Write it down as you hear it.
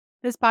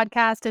This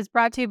podcast is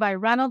brought to you by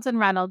Reynolds &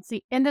 Reynolds,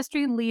 the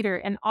industry leader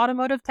in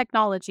automotive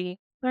technology.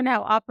 Learn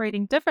how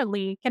operating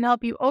differently can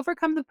help you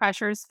overcome the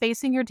pressures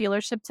facing your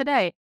dealership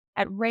today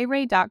at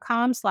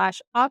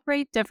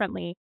rayrey.com/operate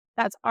differently.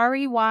 That's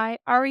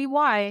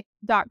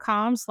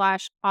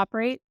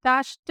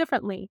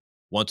REYREY.com/operate-differently.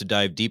 Want to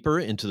dive deeper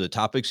into the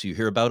topics you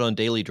hear about on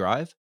Daily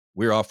Drive?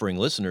 We're offering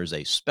listeners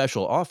a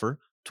special offer,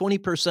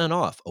 20%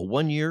 off a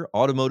 1-year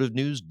Automotive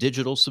News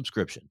digital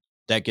subscription.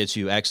 That gets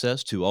you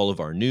access to all of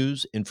our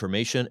news,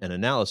 information, and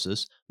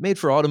analysis made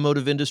for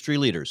automotive industry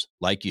leaders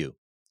like you.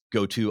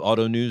 Go to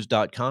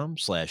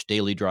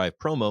autonews.com/Daily Drive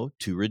promo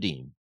to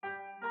redeem.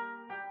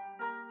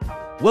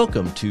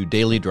 Welcome to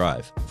Daily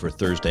Drive for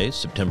Thursday,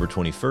 September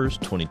 21st,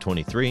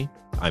 2023.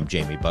 I'm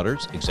Jamie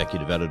Butters,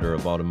 Executive Editor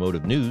of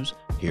Automotive News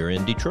here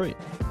in Detroit.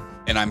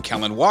 And I'm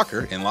Kellen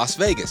Walker in Las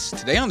Vegas.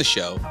 Today on the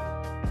show,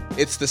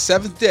 it's the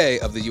 7th day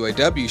of the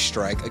UAW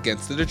strike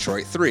against the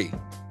Detroit 3.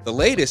 The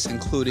latest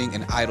including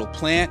an idle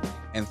plant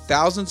and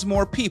thousands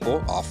more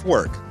people off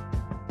work.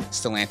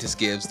 Stellantis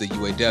gives the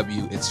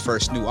UAW its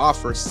first new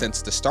offer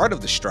since the start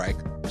of the strike,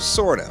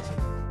 sort of.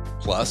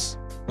 Plus,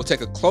 we'll take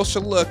a closer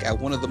look at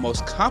one of the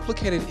most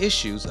complicated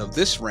issues of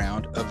this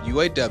round of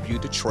UAW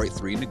Detroit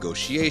 3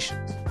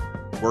 negotiations,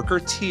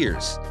 worker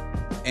tiers,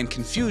 and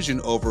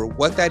confusion over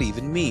what that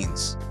even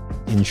means.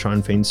 In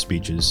Shawn Fain's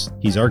speeches,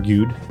 he's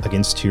argued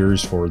against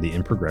tiers for the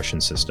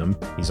in-progression system.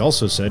 He's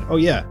also said, oh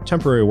yeah,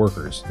 temporary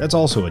workers, that's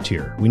also a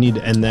tier. We need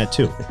to end that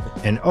too.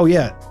 And oh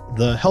yeah,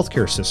 the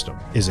healthcare system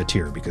is a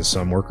tier because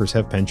some workers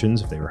have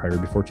pensions if they were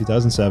hired before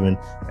 2007.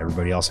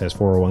 Everybody else has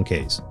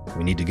 401ks.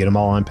 We need to get them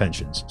all on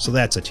pensions. So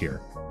that's a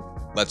tier.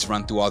 Let's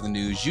run through all the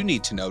news you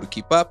need to know to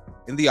keep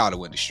up in the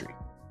auto industry.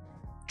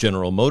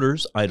 General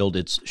Motors idled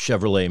its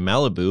Chevrolet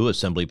Malibu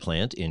assembly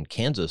plant in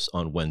Kansas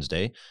on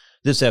Wednesday.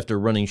 This after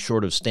running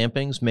short of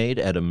stampings made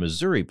at a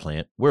Missouri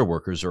plant where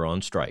workers are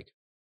on strike.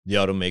 The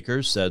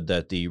automakers said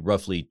that the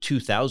roughly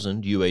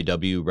 2,000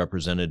 UAW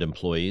represented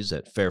employees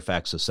at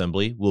Fairfax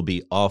Assembly will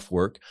be off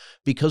work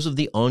because of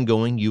the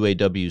ongoing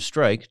UAW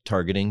strike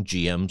targeting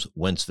GM's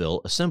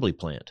Wentzville assembly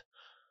plant.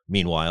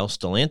 Meanwhile,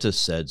 Stellantis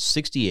said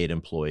 68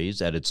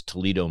 employees at its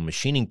Toledo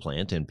machining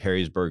plant in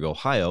Perrysburg,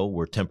 Ohio,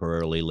 were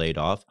temporarily laid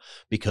off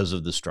because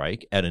of the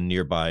strike at a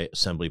nearby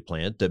assembly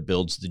plant that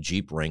builds the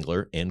Jeep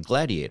Wrangler and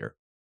Gladiator.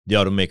 The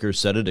automaker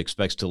said it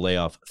expects to lay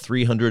off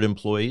 300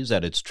 employees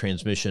at its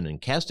transmission and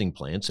casting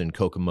plants in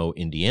Kokomo,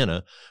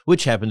 Indiana,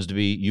 which happens to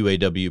be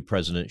UAW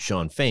President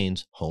Shawn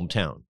Fain's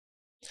hometown.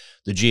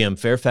 The GM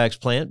Fairfax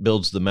plant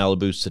builds the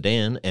Malibu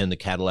sedan and the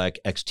Cadillac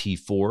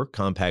XT4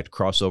 compact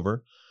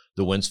crossover.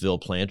 The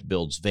Wentzville plant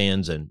builds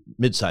vans and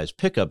midsize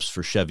pickups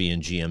for Chevy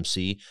and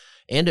GMC,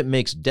 and it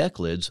makes deck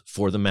lids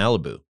for the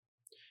Malibu.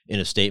 In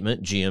a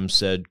statement, GM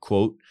said,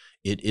 quote,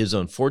 "It is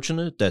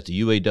unfortunate that the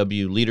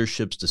UAW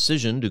leadership's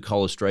decision to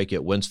call a strike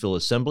at Wentzville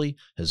Assembly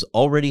has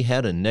already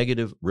had a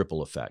negative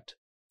ripple effect."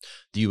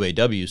 The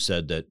UAW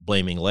said that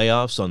blaming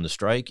layoffs on the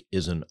strike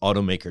is an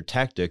automaker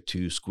tactic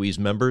to squeeze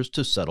members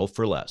to settle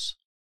for less.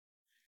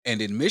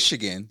 And in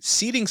Michigan,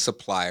 seating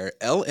supplier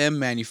LM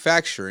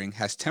Manufacturing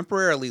has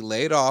temporarily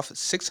laid off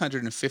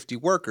 650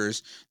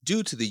 workers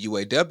due to the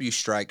UAW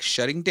strike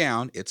shutting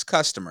down its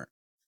customer.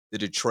 The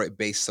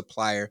Detroit-based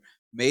supplier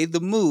made the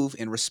move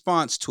in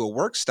response to a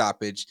work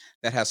stoppage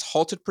that has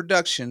halted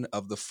production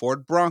of the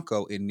Ford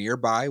Bronco in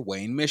nearby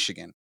Wayne,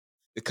 Michigan.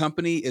 The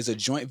company is a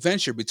joint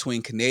venture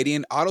between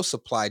Canadian auto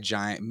supply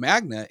giant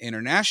Magna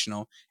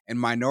International and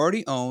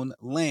minority-owned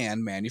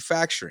Land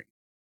Manufacturing.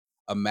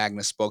 A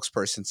Magna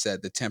spokesperson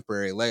said the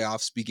temporary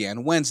layoffs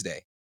began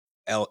Wednesday.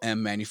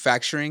 LM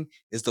Manufacturing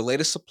is the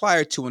latest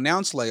supplier to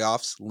announce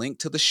layoffs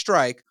linked to the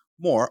strike.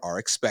 More are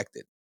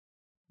expected.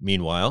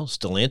 Meanwhile,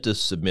 Stellantis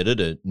submitted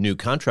a new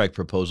contract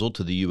proposal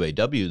to the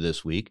UAW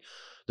this week.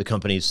 The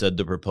company said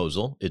the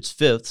proposal, its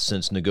fifth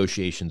since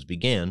negotiations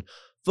began,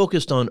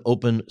 focused on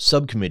open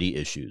subcommittee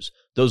issues.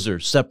 Those are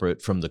separate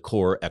from the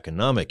core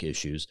economic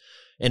issues,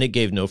 and it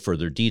gave no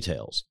further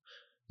details.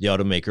 The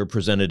automaker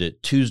presented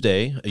it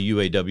Tuesday. A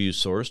UAW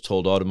source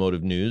told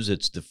Automotive News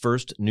it's the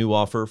first new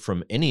offer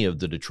from any of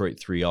the Detroit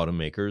 3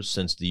 automakers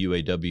since the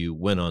UAW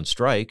went on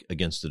strike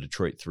against the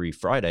Detroit 3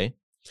 Friday.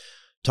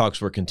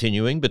 Talks were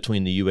continuing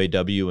between the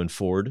UAW and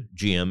Ford,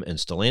 GM, and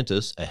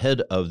Stellantis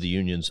ahead of the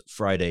union's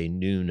Friday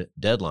noon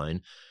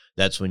deadline.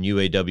 That's when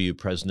UAW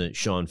President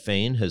Shawn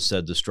Fain has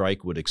said the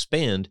strike would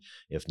expand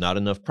if not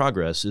enough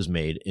progress is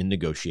made in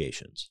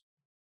negotiations.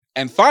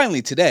 And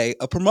finally today,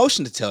 a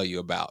promotion to tell you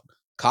about.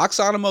 Cox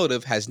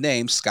Automotive has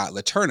named Scott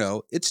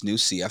Letourneau its new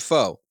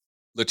CFO.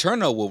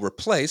 Letourneau will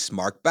replace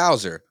Mark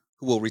Bowser,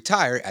 who will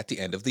retire at the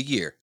end of the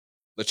year.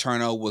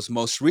 Letourneau was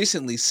most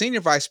recently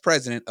Senior Vice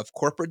President of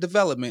Corporate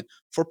Development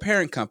for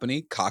parent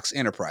company Cox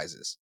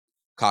Enterprises.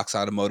 Cox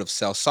Automotive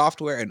sells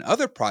software and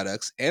other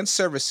products and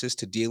services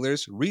to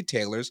dealers,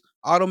 retailers,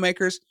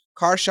 automakers,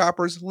 car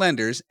shoppers,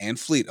 lenders, and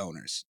fleet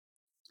owners.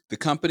 The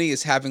company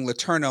is having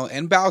Letourneau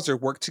and Bowser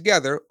work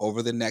together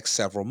over the next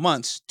several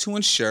months to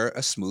ensure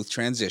a smooth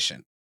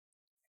transition.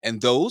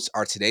 And those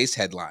are today's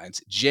headlines.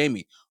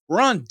 Jamie, We're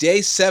on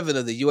day 7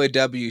 of the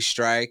UAW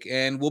strike,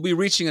 and we'll be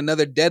reaching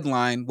another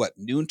deadline,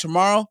 noon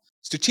tomorrow?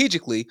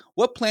 Strategically,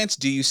 what plants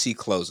do you see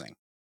closing?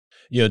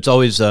 It's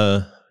always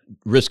a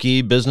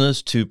risky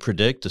business to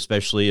predict,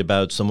 especially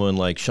about someone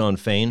like Sean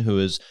Fain, who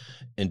is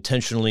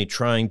intentionally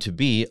trying to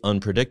be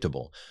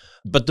unpredictable.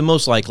 But the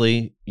most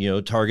likely,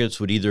 targets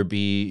would either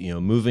be,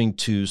 moving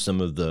to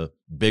some of the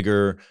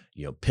bigger,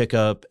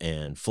 pickup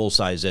and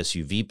full-size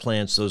SUV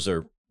plants. Those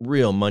are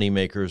real money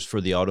makers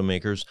for the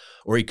automakers.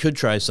 Or he could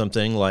try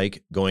something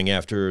like going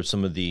after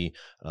some of the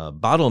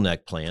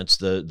bottleneck plants,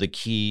 the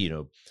key,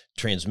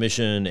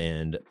 transmission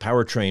and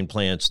powertrain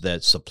plants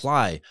that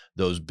supply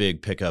those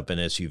big pickup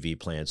and SUV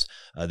plants.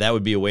 That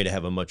would be a way to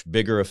have a much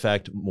bigger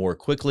effect more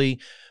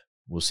quickly.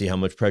 We'll see how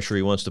much pressure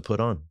he wants to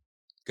put on.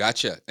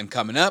 Gotcha. And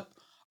coming up,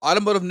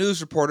 Automotive News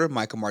reporter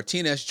Michael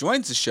Martinez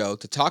joins the show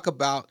to talk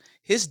about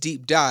his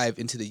deep dive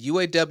into the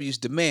UAW's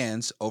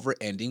demands over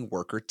ending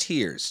worker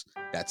tiers.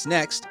 That's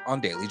next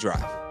on Daily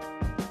Drive.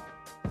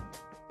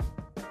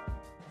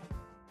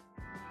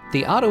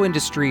 The auto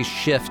industry's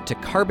shift to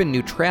carbon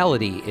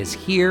neutrality is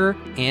here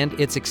and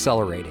it's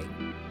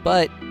accelerating.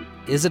 But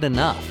is it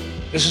enough?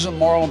 This is a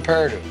moral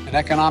imperative, an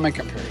economic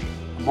imperative,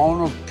 a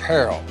moment of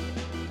peril,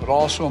 but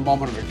also a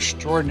moment of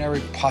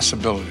extraordinary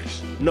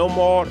possibilities. No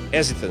more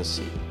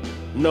hesitancy,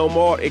 no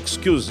more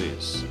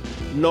excuses,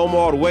 no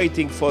more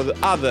waiting for the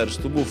others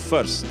to move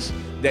first.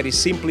 There is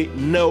simply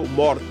no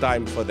more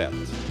time for that.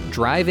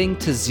 Driving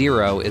to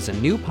Zero is a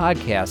new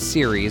podcast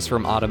series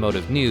from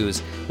Automotive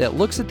News that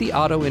looks at the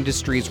auto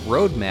industry's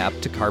roadmap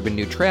to carbon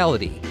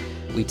neutrality.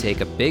 We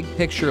take a big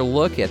picture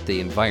look at the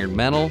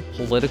environmental,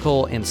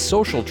 political, and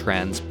social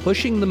trends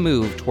pushing the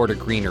move toward a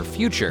greener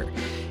future.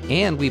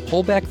 And we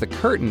pull back the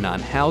curtain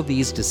on how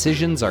these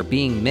decisions are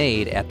being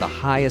made at the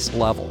highest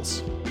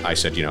levels. I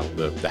said,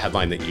 the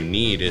headline that you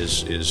need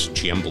is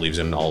GM believes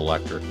in an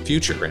all-electric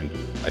future. And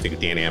I think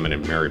Dan Ammon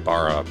and Mary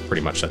Barra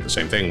pretty much said the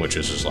same thing, which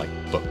is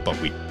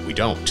but we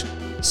don't.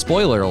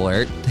 Spoiler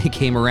alert, they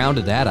came around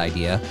to that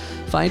idea.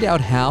 Find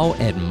out how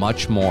and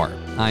much more.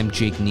 I'm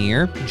Jake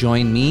Neer.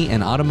 Join me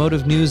and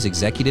Automotive News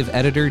Executive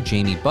Editor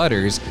Jamie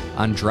Butters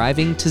on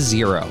Driving to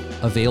Zero,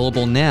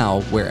 available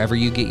now wherever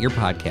you get your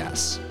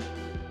podcasts.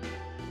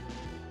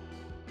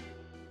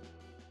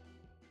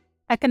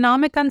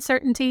 Economic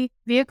uncertainty,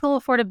 vehicle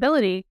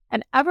affordability,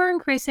 and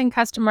ever-increasing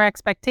customer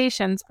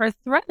expectations are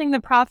threatening the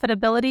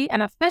profitability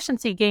and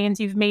efficiency gains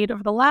you've made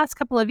over the last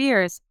couple of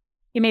years.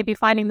 You may be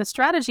finding the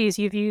strategies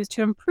you've used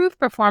to improve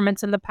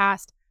performance in the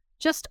past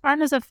just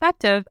aren't as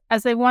effective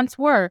as they once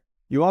were.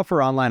 You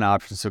offer online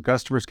options so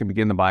customers can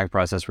begin the buying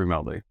process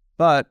remotely,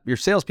 but your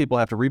salespeople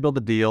have to rebuild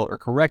the deal or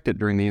correct it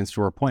during the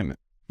in-store appointment.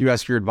 You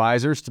ask your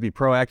advisors to be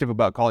proactive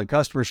about calling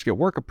customers to get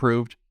work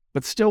approved,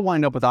 but still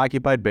wind up with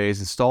occupied bays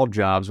and stalled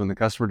jobs when the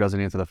customer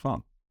doesn't answer the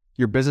phone.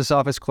 Your business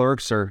office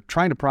clerks are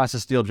trying to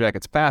process deal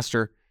jackets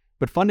faster,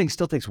 but funding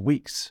still takes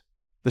weeks.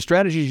 The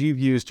strategies you've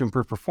used to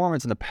improve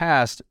performance in the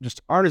past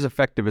just aren't as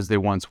effective as they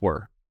once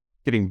were.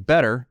 Getting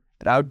better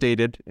at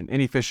outdated and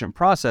inefficient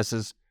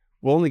processes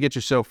will only get you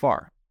so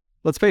far.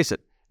 Let's face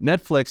it,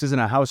 Netflix isn't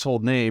a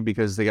household name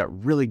because they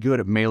got really good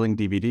at mailing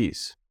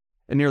DVDs.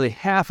 And nearly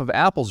half of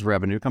Apple's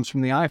revenue comes from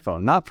the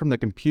iPhone, not from the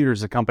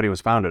computers the company was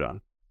founded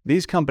on.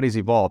 These companies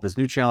evolved as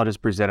new challenges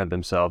presented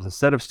themselves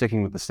instead of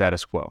sticking with the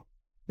status quo.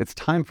 It's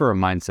time for a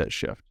mindset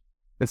shift.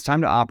 It's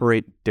time to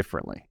operate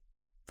differently.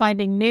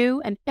 Finding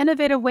new and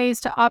innovative ways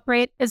to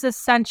operate is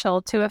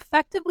essential to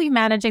effectively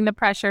managing the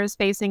pressures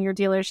facing your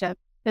dealership.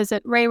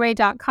 Visit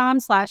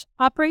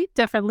rayrey.com/operate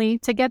differently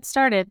to get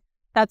started.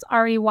 That's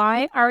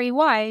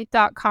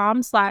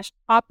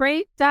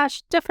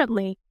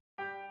REYREY.com/operate-differently.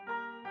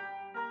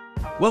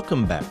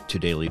 Welcome back to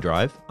Daily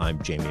Drive.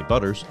 I'm Jamie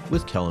Butters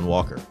with Kellen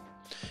Walker.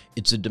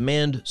 It's a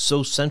demand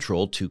so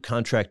central to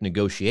contract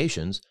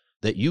negotiations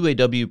that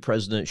UAW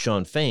President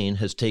Sean Fain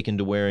has taken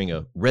to wearing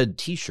a red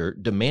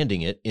t-shirt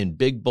demanding it in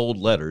big, bold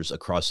letters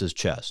across his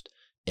chest.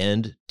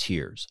 End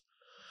tiers.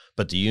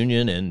 But the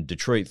union and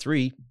Detroit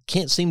 3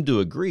 can't seem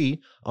to agree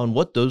on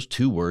what those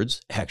two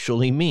words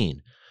actually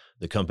mean.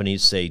 The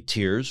companies say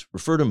tiers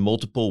refer to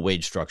multiple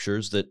wage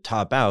structures that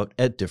top out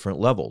at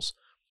different levels.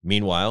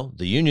 Meanwhile,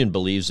 the union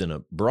believes in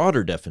a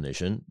broader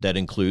definition that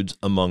includes,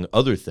 among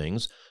other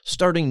things,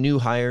 starting new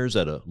hires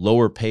at a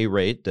lower pay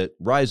rate that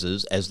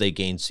rises as they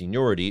gain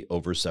seniority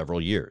over several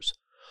years.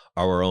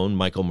 Our own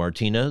Michael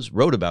Martinez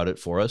wrote about it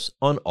for us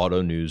on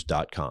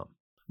autonews.com.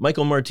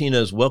 Michael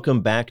Martinez,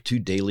 welcome back to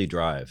Daily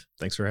Drive.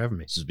 Thanks for having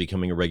me. This is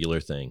becoming a regular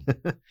thing.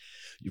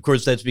 Of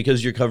course, that's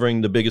because you're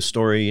covering the biggest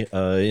story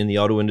in the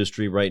auto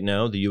industry right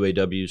now, the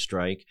UAW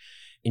strike.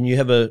 And you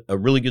have a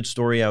really good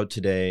story out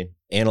today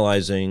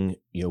analyzing,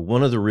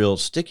 one of the real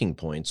sticking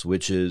points,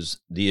 which is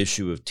the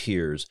issue of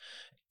tiers.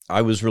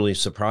 I was really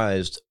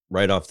surprised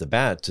right off the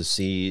bat to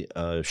see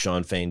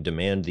Sean Fain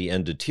demand the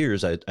end of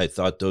tiers. I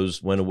thought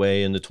those went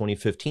away in the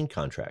 2015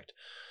 contract.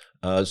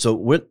 So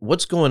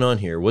what's going on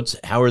here?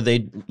 How are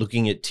they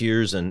looking at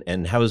tiers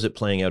and how is it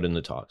playing out in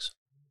the talks?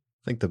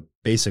 I think the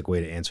basic way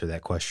to answer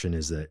that question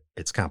is that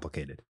it's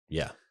complicated.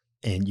 Yeah.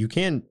 And you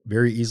can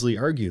very easily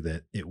argue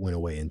that it went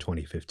away in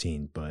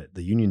 2015, but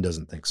the union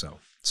doesn't think so.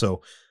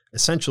 So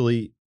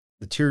essentially,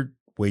 the tiered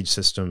wage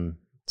system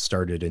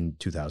started in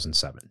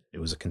 2007. It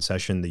was a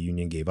concession the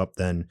union gave up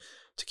then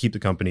to keep the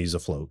companies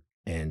afloat.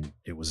 And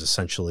it was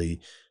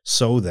essentially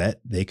so that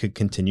they could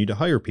continue to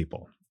hire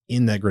people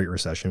in that Great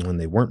Recession when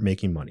they weren't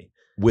making money.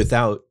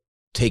 Without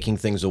taking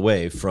things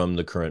away from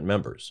the current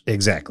members.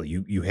 Exactly.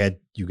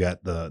 You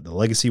got the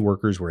legacy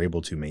workers were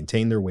able to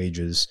maintain their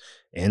wages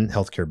and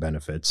healthcare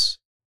benefits,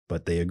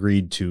 but they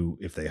agreed to,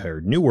 if they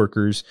hired new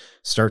workers,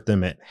 start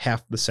them at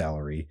half the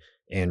salary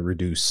and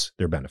reduce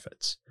their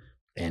benefits.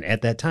 And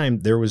at that time,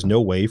 there was no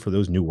way for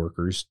those new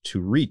workers to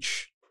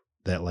reach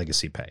that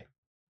legacy pay.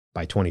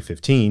 By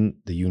 2015,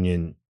 the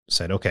union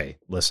said, okay,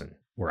 listen,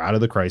 we're out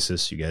of the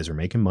crisis. You guys are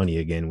making money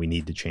again. We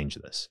need to change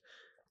this.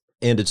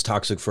 And it's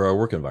toxic for our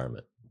work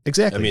environment.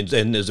 Exactly. I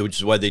mean, which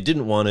is why they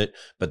didn't want it,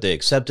 but they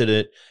accepted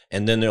it.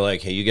 And then they're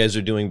like, hey, you guys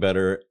are doing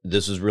better.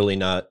 This is really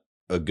not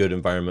a good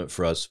environment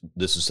for us.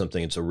 This is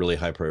something, it's a really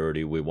high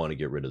priority. We want to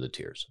get rid of the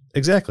tiers.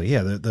 Exactly.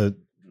 Yeah. The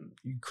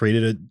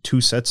created two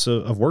sets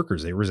of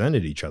workers. They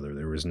resented each other.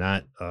 There was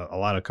not a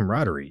lot of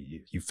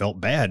camaraderie. You felt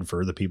bad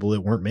for the people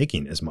that weren't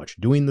making as much,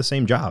 doing the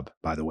same job,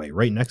 by the way,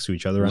 right next to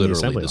each other on the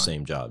assembly line. Literally the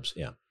same jobs.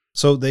 Yeah.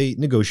 So they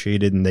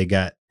negotiated and they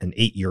got an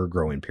 8-year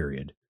growing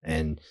period,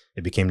 and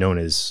it became known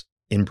as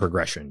in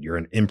progression. You're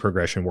an in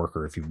progression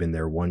worker if you've been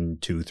there 1,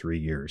 2, 3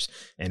 years.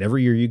 And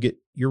every year you get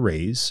your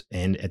raise.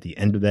 And at the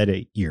end of that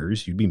 8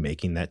 years, you'd be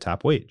making that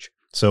top wage.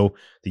 So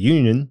the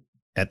union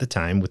at the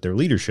time with their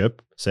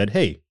leadership said,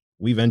 hey,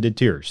 we've ended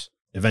tiers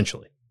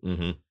eventually.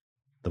 Mm-hmm.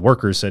 The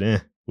workers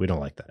said, we don't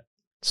like that.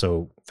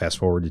 So fast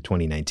forward to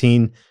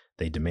 2019,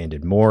 they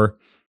demanded more.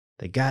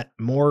 They got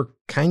more,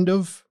 kind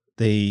of.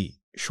 They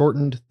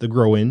shortened the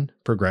grow-in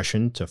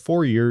progression to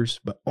 4 years,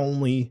 but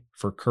only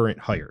for current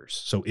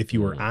hires. So if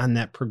you were on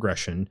that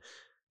progression,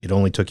 it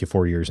only took you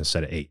 4 years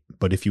instead of 8.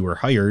 But if you were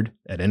hired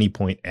at any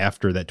point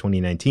after that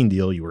 2019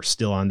 deal, you were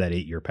still on that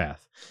 8-year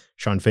path.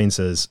 Sean Fain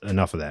says,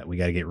 enough of that. We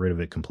got to get rid of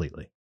it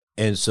completely.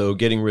 And so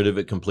getting rid of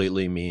it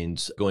completely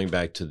means going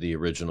back to the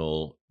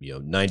original,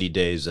 90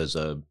 days as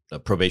a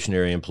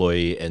probationary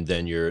employee, and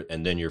then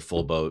you're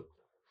full boat.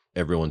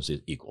 Everyone's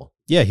equal.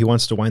 Yeah, he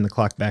wants to wind the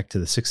clock back to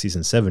the 60s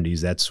and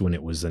 70s. That's when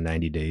it was the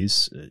 90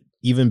 days.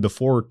 Even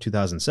before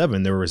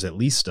 2007, there was at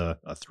least a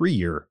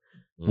 3-year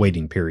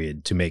waiting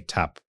period to make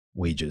top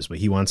wages, but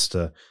he wants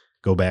to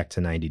go back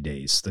to 90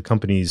 days. The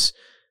companies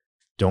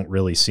don't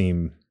really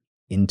seem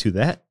into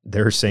that.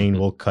 They're saying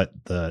we'll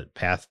cut the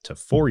path to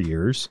 4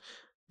 years,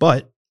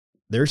 but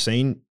they're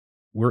saying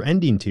we're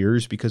ending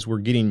tiers because we're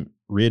getting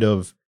rid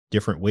of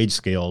different wage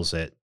scales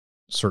at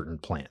certain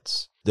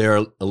plants.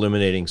 They're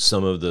eliminating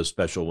some of the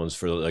special ones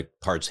for like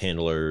parts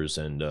handlers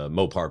and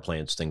Mopar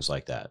plants, things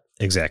like that.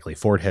 Exactly.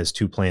 Ford has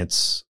 2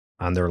 plants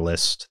on their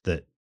list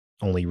that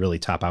only really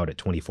top out at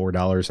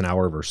 $24 an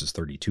hour versus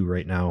 $32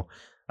 right now.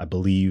 I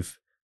believe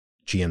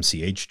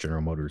GMCH,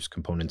 General Motors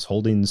Components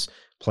Holdings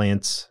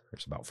plants,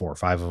 there's about 4 or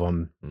 5 of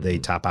them. Mm-hmm. They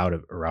top out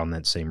at around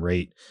that same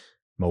rate.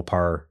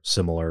 Mopar,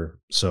 similar.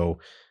 So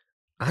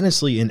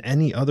honestly, in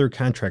any other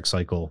contract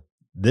cycle,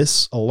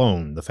 this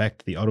alone, the fact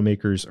that the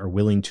automakers are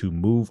willing to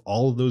move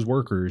all of those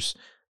workers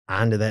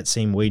onto that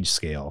same wage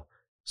scale,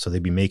 so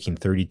they'd be making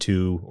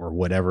 32 or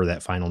whatever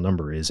that final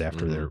number is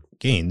after their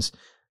gains,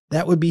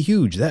 that would be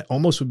huge. That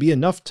almost would be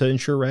enough to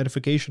ensure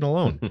ratification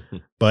alone.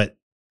 But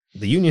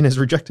the union has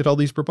rejected all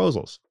these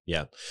proposals.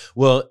 Yeah.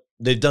 Well,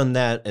 they've done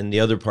that. And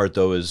the other part,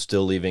 though, is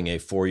still leaving a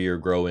 4-year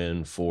grow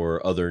in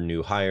for other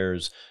new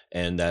hires.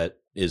 And that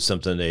is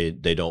something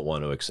they don't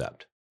want to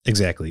accept.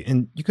 Exactly.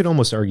 And you could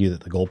almost argue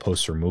that the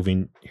goalposts are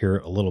moving here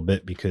a little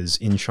bit, because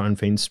in Sean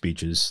Fain's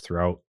speeches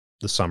throughout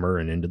the summer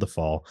and into the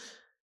fall,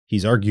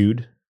 he's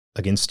argued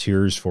against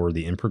tiers for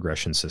the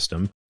in-progression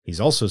system. He's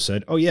also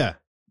said, oh yeah,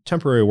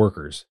 temporary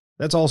workers,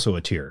 that's also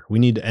a tier. We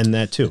need to end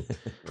that too.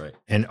 Right.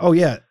 And oh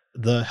yeah,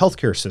 the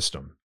healthcare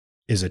system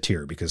is a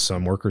tier because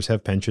some workers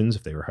have pensions.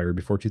 If they were hired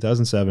before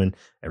 2007,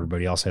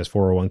 everybody else has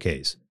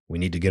 401ks. We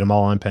need to get them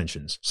all on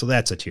pensions. So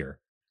that's a tier.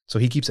 So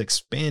he keeps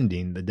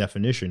expanding the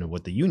definition of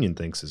what the union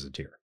thinks is a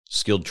tier.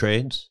 Skilled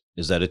trades?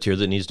 Is that a tier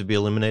that needs to be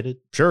eliminated?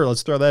 Sure,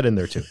 let's throw that in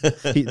there too.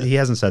 He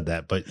hasn't said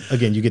that, but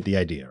again, you get the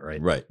idea,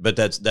 right? Right, but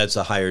that's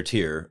a higher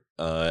tier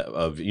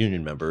of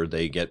union member.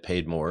 They get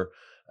paid more.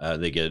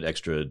 They get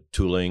extra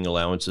tooling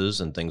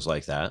allowances and things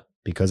like that.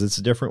 Because it's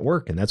different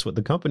work, and that's what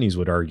the companies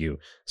would argue.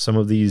 Some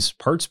of these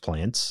parts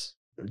plants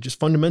just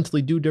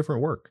fundamentally do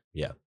different work.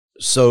 Yeah.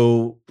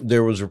 So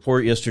there was a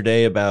report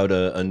yesterday about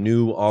a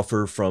new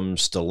offer from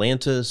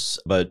Stellantis,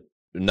 but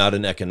not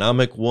an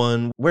economic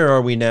one. Where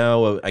are we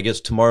now? I guess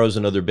tomorrow's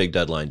another big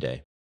deadline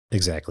day.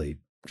 Exactly.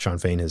 Sean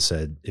Fain has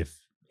said if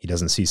he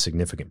doesn't see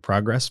significant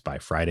progress by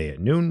Friday at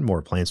noon,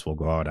 more plants will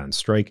go out on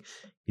strike.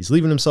 He's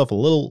leaving himself a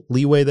little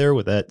leeway there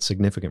with that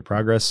significant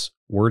progress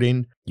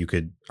wording. You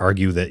could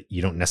argue that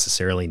you don't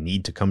necessarily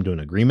need to come to an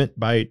agreement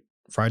by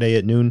Friday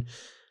at noon.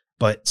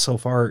 But so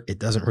far, it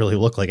doesn't really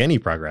look like any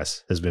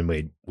progress has been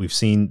made. We've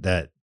seen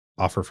that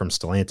offer from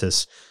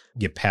Stellantis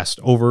get passed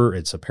over.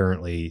 It's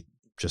apparently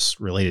just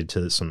related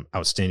to some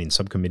outstanding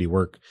subcommittee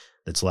work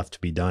that's left to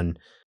be done.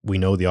 We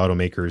know the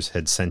automakers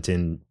had sent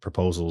in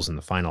proposals in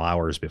the final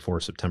hours before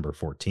September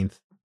 14th,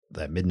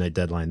 that midnight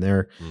deadline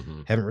there.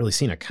 Haven't really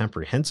seen a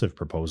comprehensive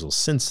proposal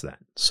since then.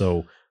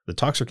 So the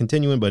talks are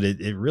continuing, but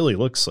it really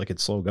looks like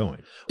it's slow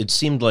going. It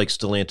seemed like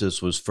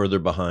Stellantis was further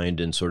behind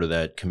in sort of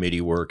that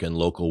committee work and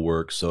local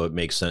work, so it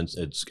makes sense.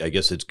 I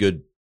guess it's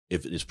good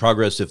if it's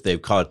progress if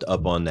they've caught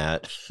up on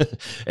that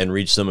and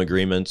reached some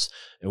agreements.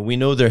 And we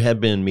know there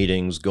have been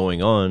meetings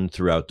going on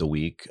throughout the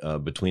week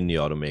between the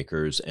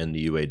automakers and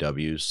the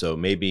UAW, so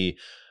maybe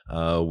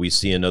we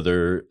see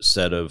another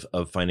set of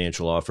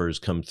financial offers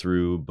come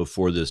through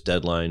before this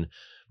deadline.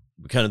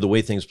 Kind of the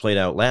way things played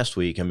out last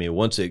week, I mean,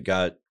 once it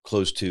got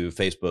close to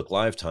Facebook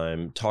Live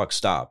time, talk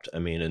stopped. I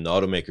mean, and the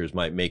automakers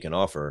might make an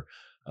offer,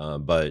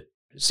 but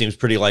it seems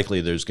pretty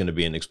likely there's going to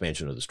be an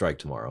expansion of the strike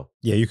tomorrow.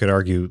 Yeah, you could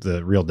argue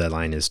the real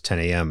deadline is 10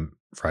 a.m.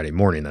 Friday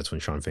morning. That's when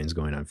Sean Fain's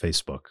going on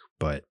Facebook.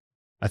 But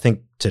I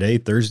think today,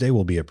 Thursday,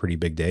 will be a pretty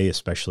big day,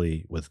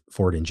 especially with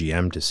Ford and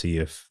GM, to see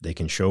if they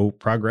can show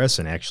progress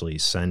and actually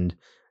send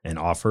an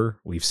offer.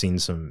 We've seen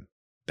some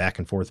back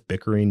and forth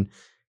bickering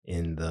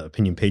in the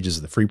opinion pages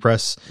of the Free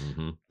Press.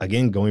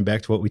 Again, going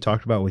back to what we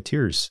talked about with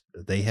tiers,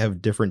 they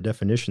have different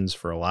definitions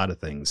for a lot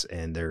of things,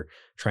 and they're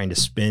trying to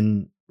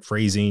spin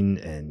phrasing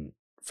and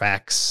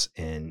facts,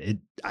 and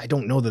I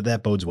don't know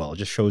that bodes well. It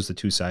just shows the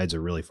two sides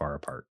are really far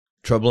apart.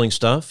 Troubling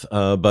stuff,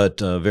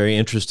 but very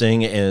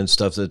interesting, and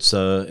stuff that's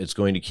it's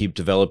going to keep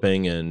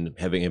developing and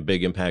having a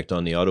big impact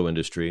on the auto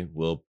industry.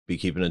 We'll be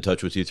keeping in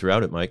touch with you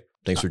throughout it, Mike.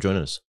 Thanks for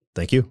joining us.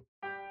 Thank you.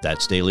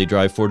 That's Daily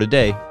Drive for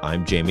today.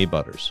 I'm Jamie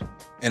Butters.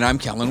 And I'm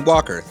Kellen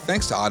Walker.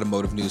 Thanks to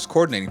Automotive News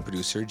coordinating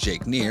producer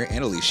Jake Neer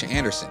and Alicia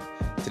Anderson.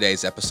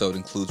 Today's episode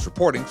includes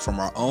reporting from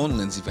our own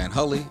Lindsay Van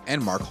Hully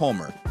and Mark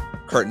Holmer.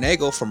 Kurt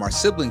Nagel from our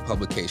sibling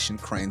publication,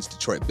 Crane's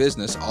Detroit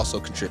Business, also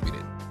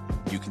contributed.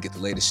 You can get the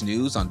latest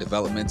news on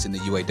developments in the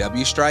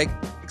UAW strike,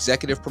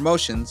 executive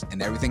promotions,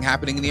 and everything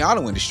happening in the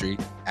auto industry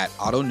at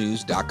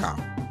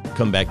autonews.com.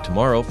 Come back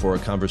tomorrow for a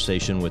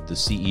conversation with the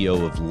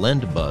CEO of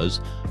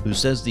LendBuzz, who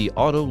says the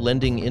auto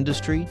lending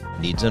industry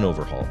needs an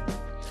overhaul.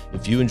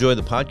 If you enjoy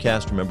the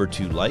podcast, remember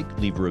to like,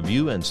 leave a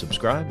review, and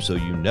subscribe so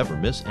you never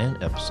miss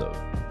an episode.